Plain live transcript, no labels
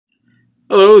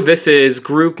Hello, this is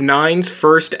Group 9's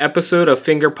first episode of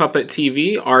Finger Puppet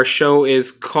TV. Our show is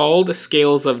called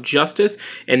Scales of Justice,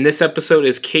 and this episode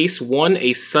is Case 1,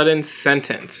 A Sudden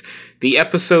Sentence. The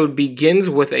episode begins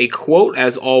with a quote,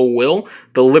 as all will: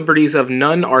 "The liberties of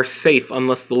none are safe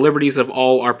unless the liberties of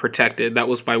all are protected." That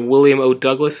was by William O.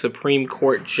 Douglas, Supreme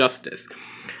Court Justice.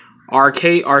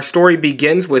 Our story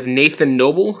begins with Nathan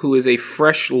Noble, who is a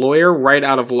fresh lawyer right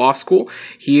out of law school.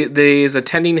 He is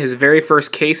attending his very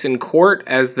first case in court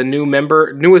as the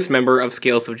newest member of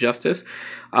Scales of Justice.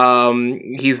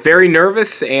 He's very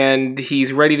nervous and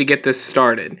he's ready to get this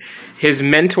started. His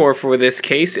mentor for this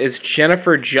case is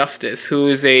Jennifer Justice, who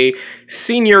is a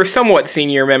somewhat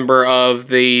senior member of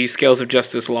the Scales of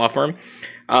Justice law firm.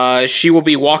 She will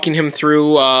be walking him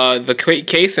through the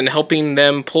case and helping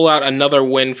them pull out another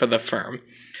win for the firm.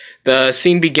 The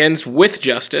scene begins with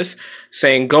Justice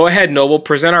saying, "Go ahead, Noble,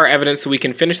 present our evidence so we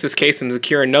can finish this case and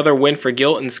secure another win for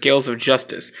guilt in Scales of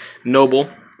Justice." Noble,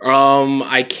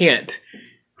 I can't.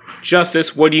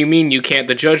 Justice, what do you mean you can't?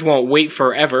 The judge won't wait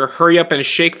forever. Hurry up and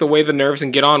shake away the nerves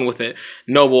and get on with it.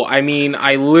 Noble,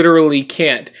 I literally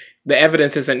can't. The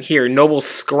evidence isn't here. Noble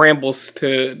scrambles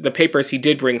to the papers he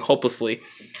did bring hopelessly.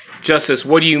 Justice,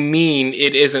 what do you mean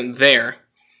it isn't there?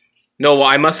 Noble,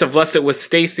 I must have left it with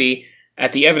Stacy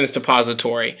at the evidence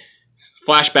depository.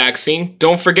 Flashback scene.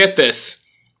 Don't forget this.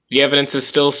 The evidence is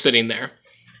still sitting there.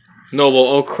 Noble,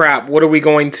 oh crap, what are we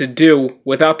going to do?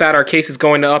 Without that, our case is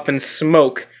going up in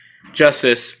smoke.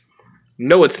 Justice,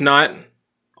 no it's not.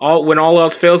 When all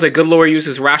else fails, a good lawyer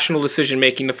uses rational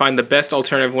decision-making to find the best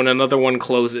alternative when another one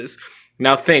closes.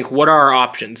 Now think, what are our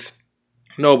options?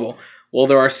 Noble, well,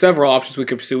 there are several options we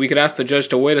could pursue. We could ask the judge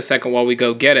to wait a second while we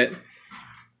go get it.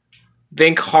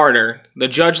 Think harder. The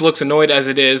judge looks annoyed as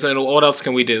it is, and what else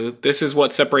can we do? This is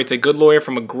what separates a good lawyer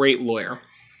from a great lawyer.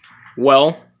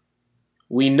 Well,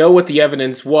 we know what the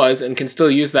evidence was and can still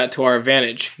use that to our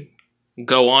advantage.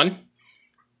 Go on.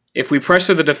 If we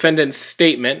pressure the defendant's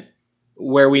statement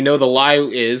where we know the lie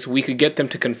is, we could get them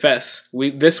to confess.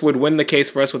 This would win the case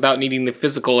for us without needing the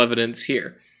physical evidence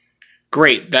here.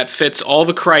 Great, that fits all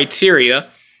the criteria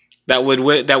that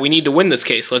we need to win this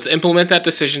case. Let's implement that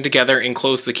decision together and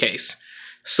close the case.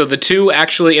 So the two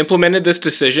actually implemented this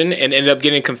decision and ended up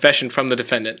getting confession from the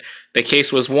defendant. The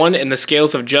case was won, and the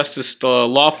Scales of Justice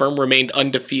law firm remained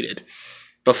undefeated.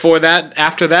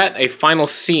 After that, a final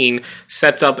scene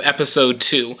sets up episode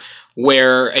 2.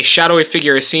 Where a shadowy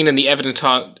figure is seen in the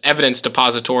evidence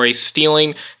depository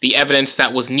stealing the evidence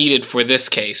that was needed for this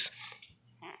case.